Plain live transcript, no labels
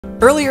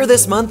Earlier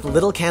this month,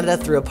 Little Canada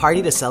threw a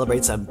party to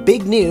celebrate some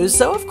big news,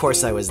 so of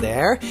course I was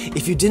there.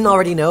 If you didn't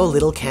already know,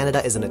 Little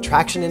Canada is an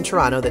attraction in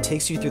Toronto that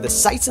takes you through the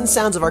sights and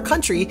sounds of our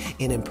country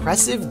in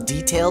impressive,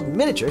 detailed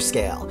miniature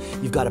scale.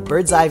 You've got a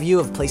bird's eye view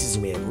of places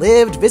you may have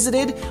lived,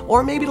 visited,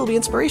 or maybe it'll be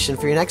inspiration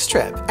for your next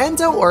trip. And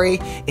don't worry,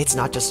 it's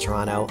not just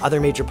Toronto.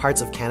 Other major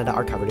parts of Canada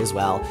are covered as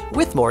well,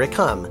 with more to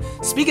come.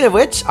 Speaking of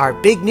which, our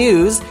big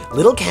news,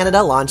 Little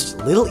Canada launched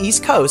Little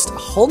East Coast, a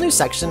whole new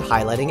section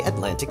highlighting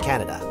Atlantic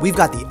Canada. We've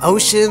got the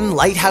ocean,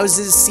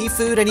 lighthouses,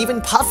 seafood, and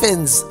even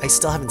puffins. I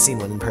still haven't seen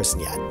one in person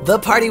yet. The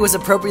party was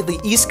appropriately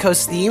East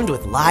Coast themed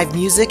with live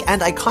music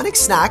and iconic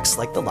snacks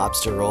like the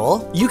lobster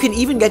roll. You can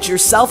even get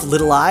yourself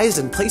littleized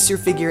and place your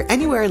figure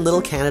anywhere in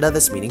Little Canada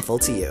that's meaningful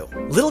to you.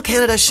 Little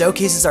Canada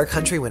showcases our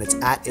country when it's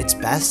at its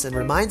best and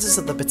reminds us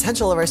of the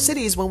potential of our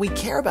cities when we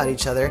care about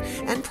each other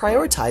and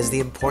prioritize the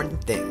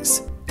important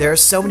things. There are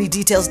so many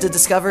details to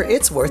discover,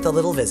 it's worth a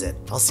little visit.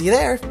 I'll see you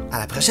there. À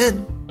la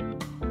prochaine!